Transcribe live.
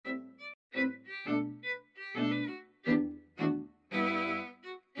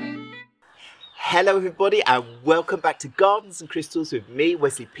Hello everybody and welcome back to Gardens and Crystals with me,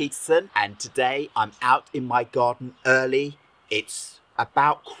 Wesley Peterson, and today I'm out in my garden early. It's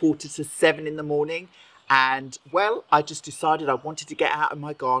about 6:45 in the morning and well, I just decided I wanted to get out of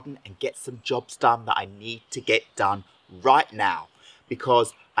my garden and get some jobs done that I need to get done right now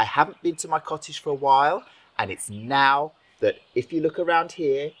because I haven't been to my cottage for a while, and it's now that if you look around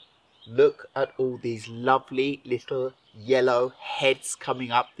here, look at all these lovely little yellow heads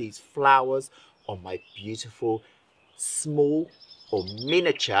coming up, these flowers on my beautiful small or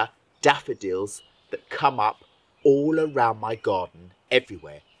miniature daffodils that come up all around my garden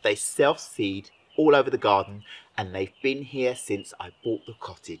everywhere. They self-seed all over the garden and they've been here since I bought the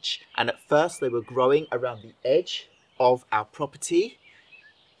cottage. And at first they were growing around the edge of our property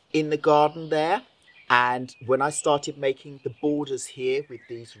in the garden there. And when I started making the borders here with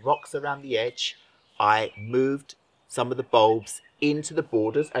these rocks around the edge, I moved some of the bulbs into the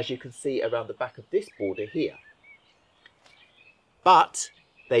borders, as you can see around the back of this border here. But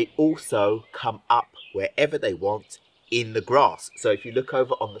they also come up wherever they want in the grass. So if you look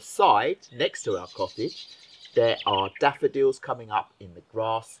over on the side next to our cottage, there are daffodils coming up in the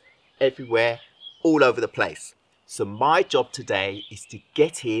grass everywhere, all over the place. So my job today is to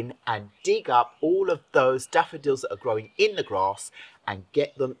get in and dig up all of those daffodils that are growing in the grass and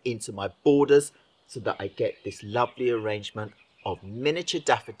get them into my borders so that I get this lovely arrangement of miniature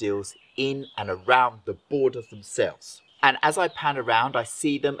daffodils in and around the borders themselves. And as I pan around, I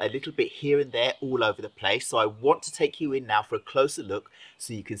see them a little bit here and there all over the place. So I want to take you in now for a closer look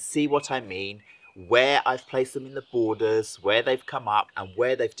so you can see what I mean, where I've placed them in the borders, where they've come up and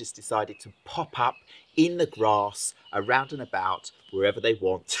where they've just decided to pop up in the grass around and about wherever they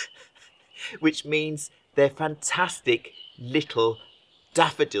want, which means they're fantastic little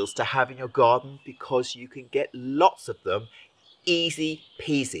daffodils to have in your garden because you can get lots of them easy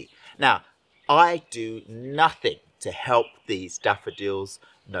peasy. Now, I do nothing to help these daffodils,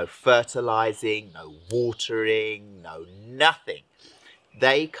 no fertilizing, no watering, no nothing.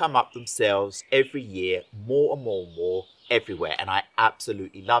 They come up themselves every year, more and more and more everywhere, and I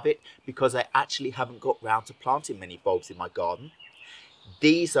absolutely love it because I actually haven't got round to planting many bulbs in my garden.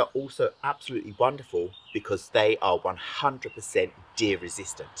 These are also absolutely wonderful because they are 100% deer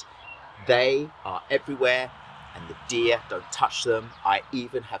resistant. They are everywhere and the deer don't touch them. I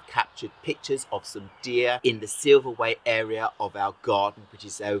even have captured pictures of some deer in the Silverway area of our garden, which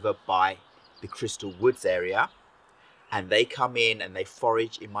is over by the Crystal Woods area. And they come in and they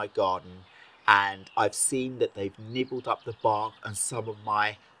forage in my garden, and I've seen that they've nibbled up the bark and some of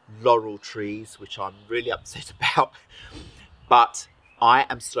my laurel trees, which I'm really upset about. But I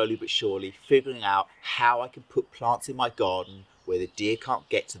am slowly but surely figuring out how I can put plants in my garden where the deer can't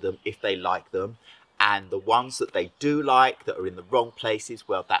get to them if they like them, and the ones that they do like that are in the wrong places,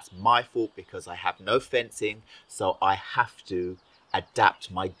 well, that's my fault because I have no fencing, so I have to adapt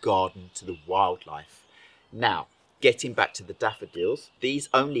my garden to the wildlife. Now, getting back to the daffodils, these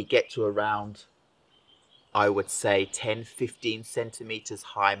only get to around, I would say, 10-15 centimeters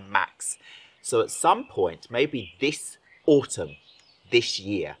high max. So at some point, maybe this autumn, this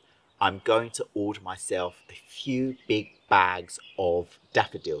year, I'm going to order myself a few big bags of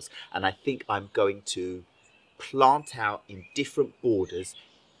daffodils. And I think I'm going to plant out in different borders,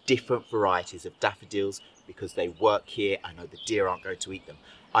 different varieties of daffodils because they work here. I know the deer aren't going to eat them.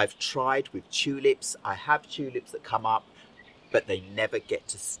 I've tried with tulips. I have tulips that come up, but they never get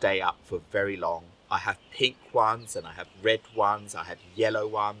to stay up for very long. I have pink ones and I have red ones. I have yellow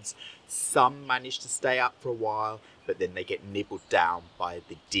ones. Some manage to stay up for a while, but then they get nibbled down by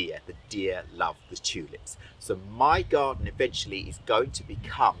the deer. The deer love the tulips. So my garden eventually is going to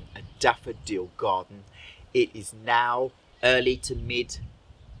become a daffodil garden. It is now early to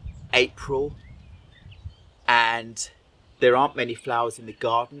mid-April and there aren't many flowers in the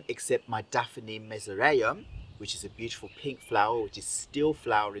garden except my Daphne mesoreum, which is a beautiful pink flower, which is still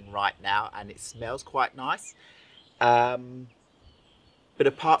flowering right now, and it smells quite nice. But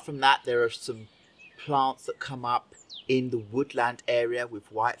apart from that, there are some plants that come up in the woodland area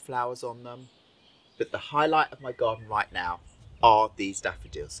with white flowers on them. But the highlight of my garden right now are these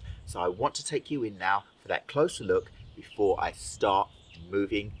daffodils. So I want to take you in now for that closer look before I start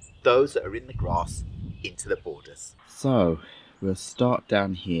moving those that are in the grass into the borders. So we'll start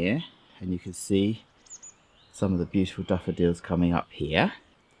down here and you can see some of the beautiful daffodils coming up here.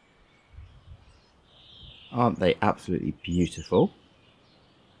 Aren't they absolutely beautiful?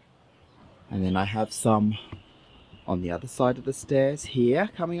 And then I have some on the other side of the stairs here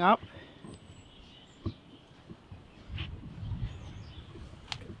coming up.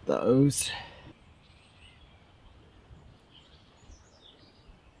 Those.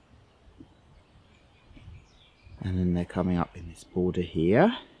 And then they're coming up in this border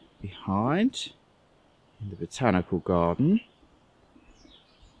here, behind, in the botanical garden.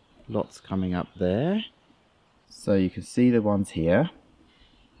 Lots coming up there. So you can see the ones here,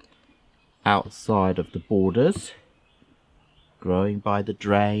 outside of the borders, growing by the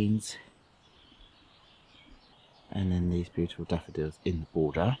drains. And then these beautiful daffodils in the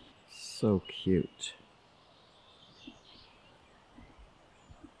border. So cute.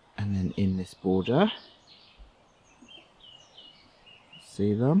 And then in this border,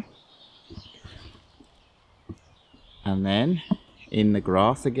 see them? And then in the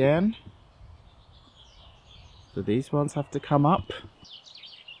grass again. So these ones have to come up.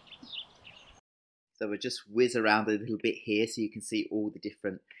 So we'll just whiz around a little bit here so you can see all the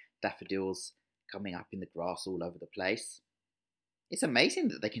different daffodils coming up in the grass all over the place. It's amazing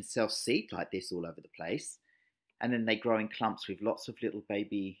that they can self-seed like this all over the place. And then they grow in clumps with lots of little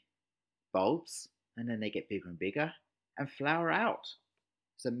baby bulbs. And then they get bigger and bigger and flower out.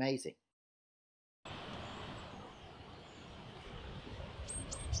 It's amazing.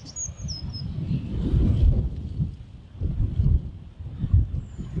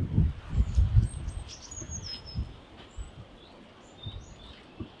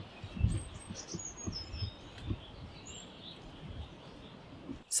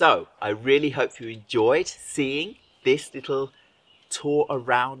 So, I really hope you enjoyed seeing this little tour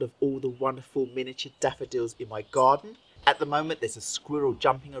around of all the wonderful miniature daffodils in my garden. At the moment, there's a squirrel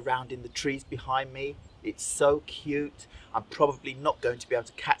jumping around in the trees behind me. It's so cute. I'm probably not going to be able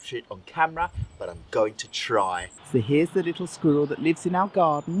to capture it on camera, but I'm going to try. So here's the little squirrel that lives in our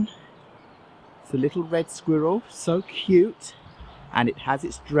garden. It's a little red squirrel, so cute. And it has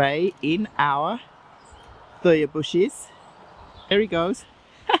its dray in our thuya bushes. There he goes.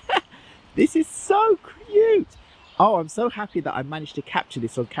 This is so cute. Oh, I'm so happy that I managed to capture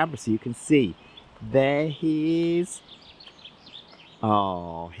this on camera so you can see. There he is.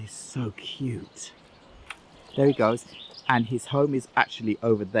 Oh, he's so cute. There he goes. And his home is actually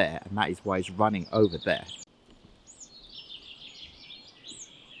over there, and that is why he's running over there.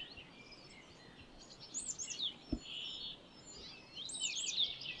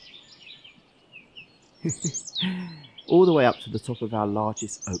 All the way up to the top of our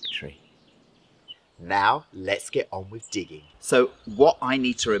largest oak tree. Now, let's get on with digging. So what I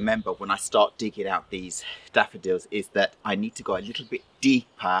need to remember when I start digging out these daffodils is that I need to go a little bit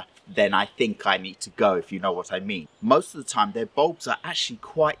deeper than I think I need to go, if you know what I mean. Most of the time, their bulbs are actually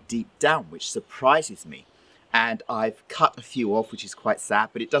quite deep down, which surprises me. And I've cut a few off, which is quite sad,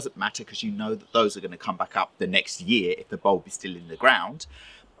 but it doesn't matter because you know that those are going to come back up the next year if the bulb is still in the ground.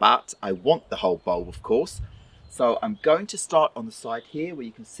 But I want the whole bulb, of course. So I'm going to start on the side here where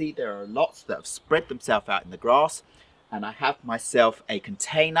you can see there are lots that have spread themselves out in the grass. And I have myself a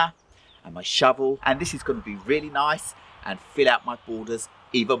container and my shovel. And this is going to be really nice and fill out my borders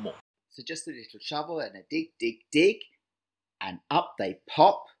even more. So just a little shovel and a dig, dig, dig. And up they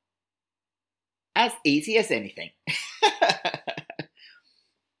pop. As easy as anything.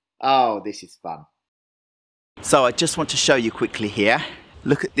 Oh, this is fun. So I just want to show you quickly here.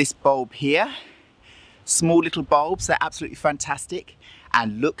 Look at this bulb here. Small little bulbs, they're absolutely fantastic.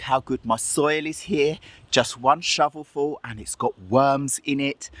 And look how good my soil is here. Just one shovelful and it's got worms in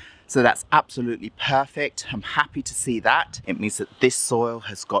it. So that's absolutely perfect. I'm happy to see that. It means that this soil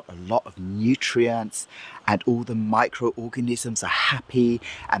has got a lot of nutrients and all the microorganisms are happy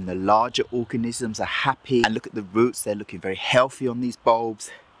and the larger organisms are happy. And look at the roots, they're looking very healthy on these bulbs.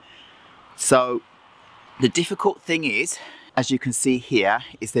 So the difficult thing is, as you can see here,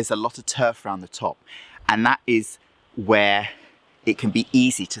 is there's a lot of turf around the top. And that is where it can be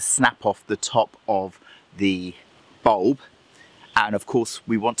easy to snap off the top of the bulb. And of course,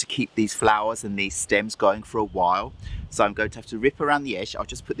 we want to keep these flowers and these stems going for a while. So I'm going to have to rip around the edge. I'll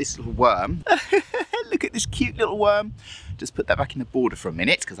just put this little worm. Look at this cute little worm. Just put that back in the border for a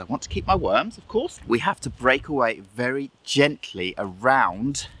minute because I want to keep my worms, of course. We have to break away very gently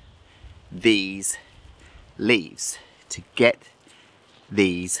around these leaves to get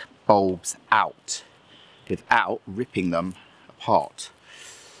these bulbs out without ripping them apart.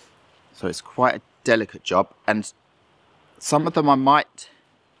 So it's quite a delicate job, and some of them I might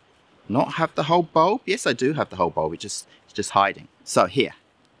not have the whole bulb. Yes, I do have the whole bulb, it's just hiding. So here,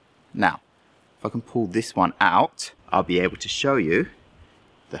 now, if I can pull this one out, I'll be able to show you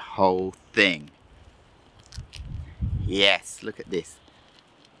the whole thing. Yes, look at this.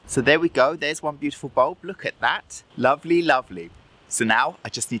 So there we go, there's one beautiful bulb, look at that. Lovely, lovely. So now I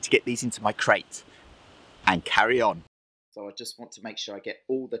just need to get these into my crate and carry on. So I just want to make sure I get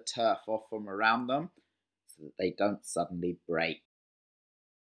all the turf off from around them so that they don't suddenly break.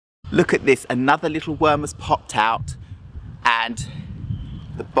 Look at this, another little worm has popped out and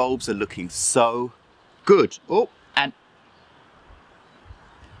the bulbs are looking so good. Oh,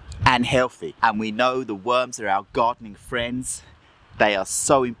 and healthy. And we know the worms are our gardening friends. They are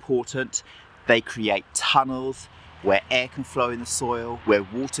so important. They create tunnels where air can flow in the soil, where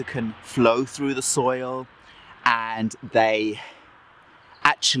water can flow through the soil, and they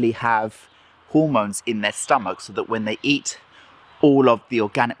actually have hormones in their stomach so that when they eat all of the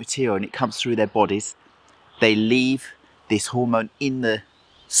organic material and it comes through their bodies, they leave this hormone in the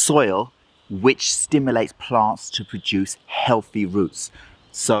soil, which stimulates plants to produce healthy roots.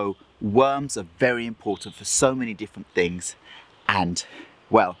 So worms are very important for so many different things, and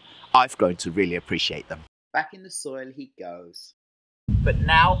well, I've grown to really appreciate them. Back in the soil he goes. But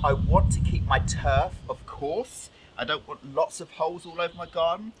now I want to keep my turf, of course. I don't want lots of holes all over my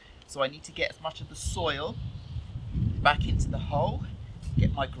garden, so I need to get as much of the soil back into the hole,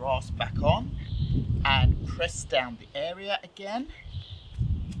 get my grass back on, and press down the area again.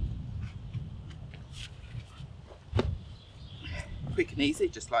 Quick and easy,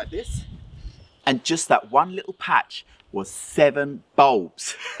 just like this. And just that one little patch was 7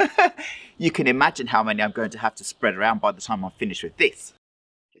 bulbs. You can imagine how many I'm going to have to spread around by the time I'm finished with this.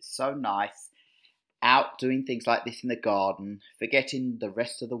 It's so nice out doing things like this in the garden, forgetting the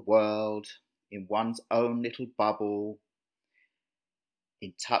rest of the world, in one's own little bubble,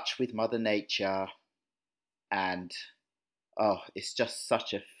 in touch with Mother Nature, and oh, it's just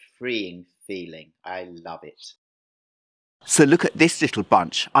such a freeing feeling. I love it. So look at this little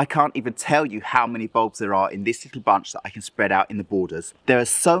bunch. I can't even tell you how many bulbs there are in this little bunch that I can spread out in the borders. There are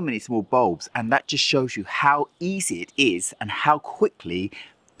so many small bulbs, and that just shows you how easy it is and how quickly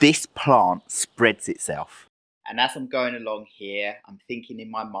this plant spreads itself. And as I'm going along here, I'm thinking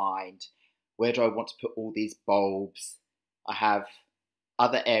in my mind, where do I want to put all these bulbs? I have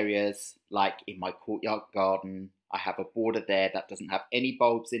other areas, like in my courtyard garden, I have a border there that doesn't have any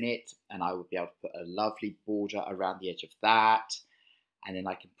bulbs in it, and I would be able to put a lovely border around the edge of that. And then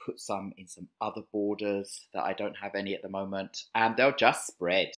I can put some in some other borders that I don't have any at the moment, and they'll just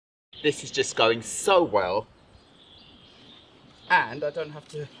spread. This is just going so well, and I don't have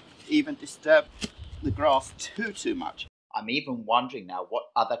to even disturb the grass too much. I'm even wondering now what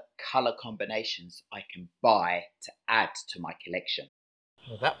other colour combinations I can buy to add to my collection.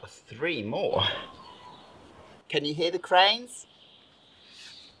 Well, that was 3 more. Can you hear the cranes?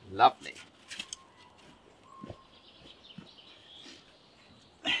 Lovely.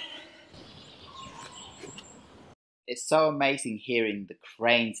 It's so amazing hearing the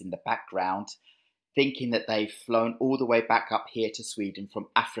cranes in the background, thinking that they've flown all the way back up here to Sweden from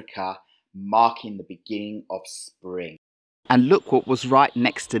Africa, marking the beginning of spring. And look what was right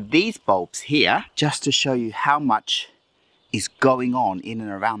next to these bulbs here, just to show you how much is going on in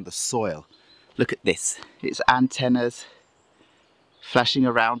and around the soil. Look at this, it's antennas flashing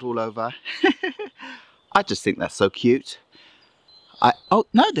around all over. I just think that's so cute. Oh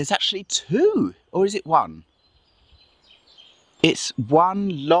no, there's actually 2, or is it 1? It's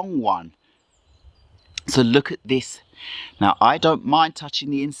one long one. So look at this. Now I don't mind touching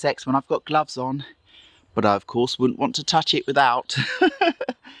the insects when I've got gloves on, but I of course wouldn't want to touch it without.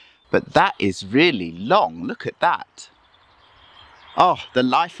 But that is really long, look at that. Oh, the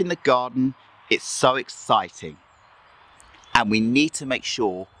life in the garden. It's so exciting, and we need to make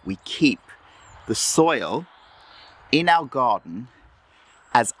sure we keep the soil in our garden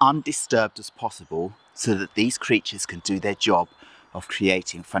as undisturbed as possible so that these creatures can do their job of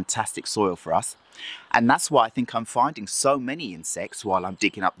creating fantastic soil for us. And that's why I think I'm finding so many insects while I'm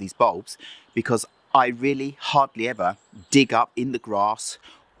digging up these bulbs, because I really hardly ever dig up in the grass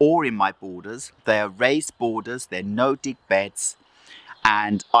or in my borders. They are raised borders, they're no dig beds.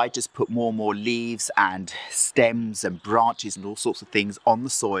 And I just put more and more leaves and stems and branches and all sorts of things on the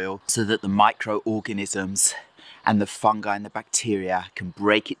soil so that the microorganisms and the fungi and the bacteria can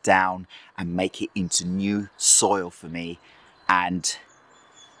break it down and make it into new soil for me, and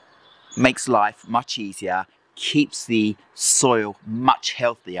makes life much easier, keeps the soil much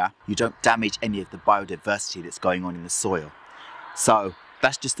healthier. You don't damage any of the biodiversity that's going on in the soil. So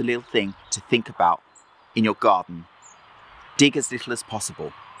that's just a little thing to think about in your garden. Dig as little as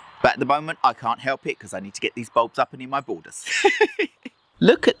possible. But at the moment I can't help it because I need to get these bulbs up and in my borders.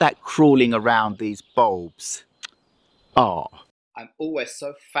 Look at that crawling around these bulbs. Oh, I'm always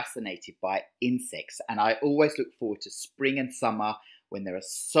so fascinated by insects, and I always look forward to spring and summer when there are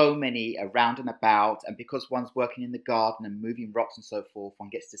so many around and about, and because one's working in the garden and moving rocks and so forth, one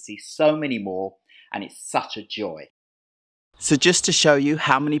gets to see so many more, and it's such a joy. So just to show you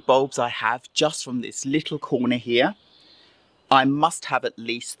how many bulbs I have just from this little corner here, I must have at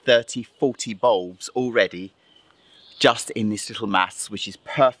least 30, 40 bulbs already just in this little mass, which is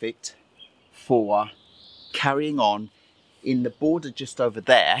perfect for carrying on in the border just over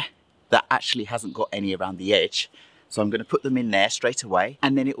there that actually hasn't got any around the edge. So I'm going to put them in there straight away,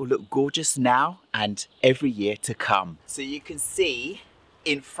 and then it will look gorgeous now and every year to come. So you can see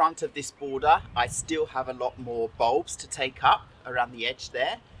in front of this border, I still have a lot more bulbs to take up around the edge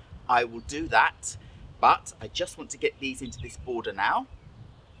there. I will do that, but I just want to get these into this border now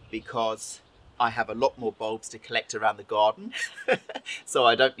because I have a lot more bulbs to collect around the garden. So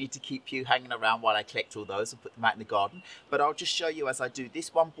I don't need to keep you hanging around while I collect all those and put them out in the garden. But I'll just show you as I do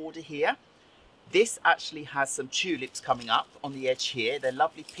this one border here. This actually has some tulips coming up on the edge here. They're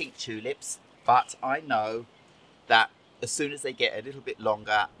lovely pink tulips, but I know that as soon as they get a little bit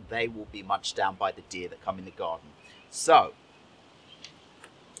longer, they will be munched down by the deer that come in the garden. So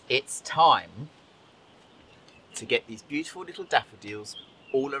it's time to get these beautiful little daffodils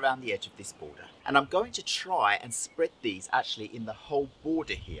all around the edge of this border. And I'm going to try and spread these actually in the whole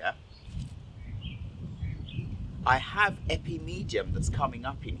border here. I have epimedium that's coming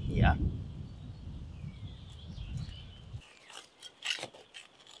up in here.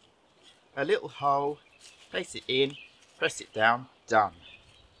 A little hole, place it in, press it down, done.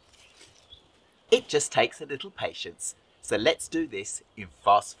 It just takes a little patience. So let's do this in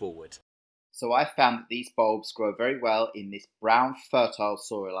fast forward. So I found that these bulbs grow very well in this brown fertile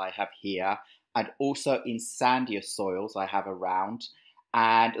soil I have here, and also in sandier soils I have around.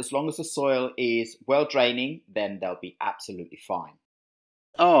 And as long as the soil is well draining, then they'll be absolutely fine.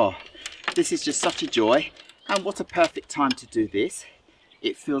 Oh, this is just such a joy. And what a perfect time to do this.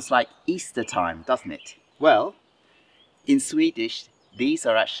 It feels like Easter time, doesn't it? Well, in Swedish, these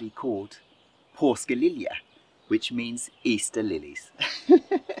are actually called påskeliljor, which means Easter lilies.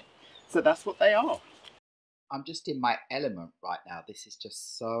 So that's what they are. I'm just in my element right now. This is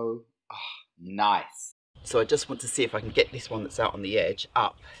just so nice. So I just want to see if I can get this one that's out on the edge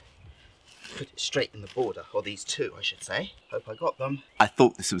up, put it straight in the border, or these two I should say. Hope I got them. I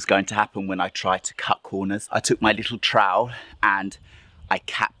thought this was going to happen when I tried to cut corners. I took my little trowel and I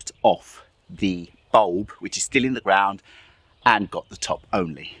capped off the bulb, which is still in the ground, and got the top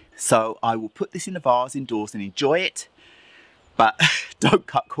only. So I will put this in a vase indoors and enjoy it. But don't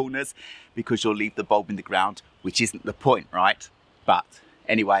cut corners because you'll leave the bulb in the ground, which isn't the point, right? But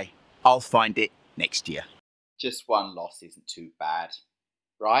anyway, I'll find it next year. Just one loss isn't too bad,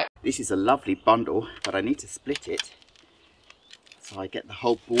 right? This is a lovely bundle, but I need to split it so I get the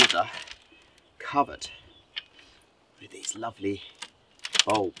whole border covered with these lovely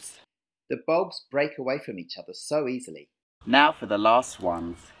bulbs. The bulbs break away from each other so easily. Now for the last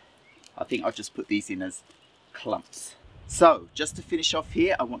ones. I think I'll just put these in as clumps. So, just to finish off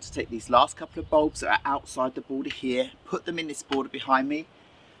here, I want to take these last couple of bulbs that are outside the border here, put them in this border behind me,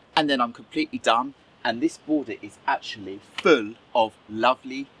 and then I'm completely done. And this border is actually full of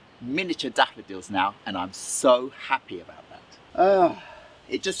lovely miniature daffodils now, and I'm so happy about that.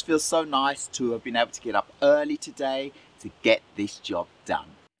 It just feels so nice to have been able to get up early today to get this job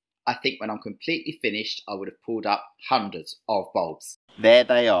done. I think when I'm completely finished, I would have pulled up hundreds of bulbs. There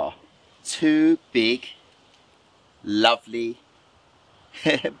they are. Two big lovely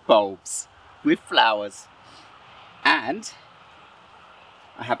bulbs with flowers, and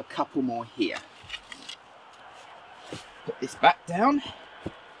I have a couple more here. Put this back down.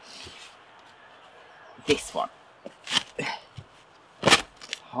 This one.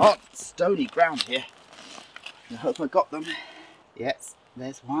 Hard stony ground here. I hope I got them. Yes,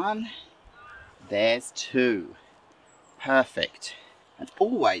 there's one, there's two. Perfect. And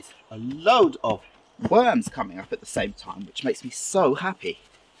always a load of worms coming up at the same time, which makes me so happy.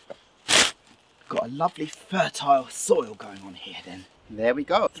 Got a lovely fertile soil going on here then. There we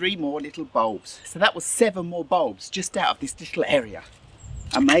go, 3 more little bulbs. So that was 7 more bulbs just out of this little area.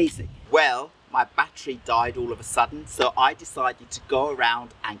 Amazing. Well, my battery died all of a sudden, so I decided to go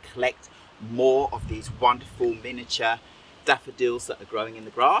around and collect more of these wonderful miniature daffodils that are growing in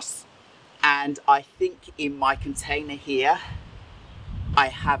the grass. And I think in my container here, I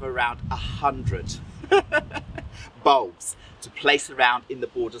have around 100 bulbs to place around in the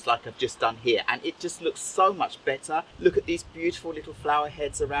borders like I've just done here, and it just looks so much better. Look at these beautiful little flower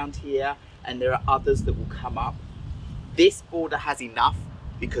heads around here, and there are others that will come up. This border has enough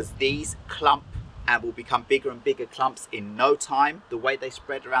because these clump and will become bigger and bigger clumps in no time. The way they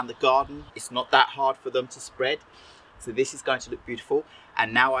spread around the garden, it's not that hard for them to spread. So this is going to look beautiful.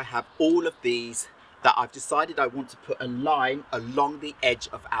 And now I have all of these that I've decided I want to put a line along the edge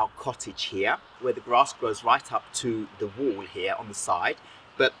of our cottage here, where the grass grows right up to the wall here on the side.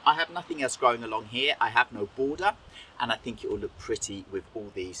 But I have nothing else growing along here. I have no border, and I think it will look pretty with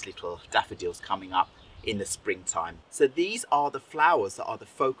all these little daffodils coming up in the springtime. So these are the flowers that are the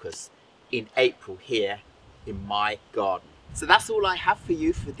focus in April here in my garden. So that's all I have for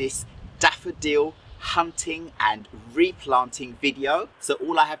you for this daffodil hunting and replanting video. So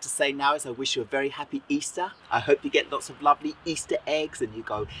all I have to say now is I wish you a very happy Easter. I hope you get lots of lovely Easter eggs and you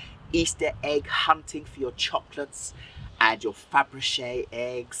go Easter egg hunting for your chocolates and your Fabergé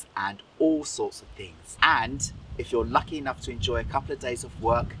eggs and all sorts of things. And if you're lucky enough to enjoy a couple of days of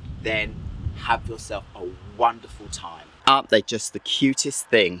work, then have yourself a wonderful time. Aren't they just the cutest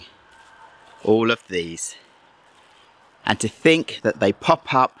thing? All of these. And to think that they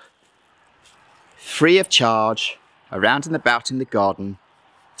pop up free of charge around and about in the garden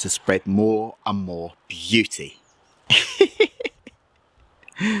to spread more and more beauty.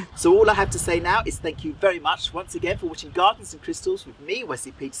 So all I have to say now is thank you very much once again for watching Gardens and Crystals with me,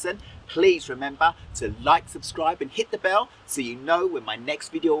 Wesley Peterson. Please remember to like, subscribe and hit the bell so you know when my next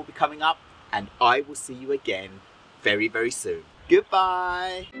video will be coming up, and I will see you again very, very soon.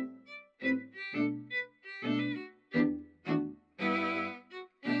 Goodbye.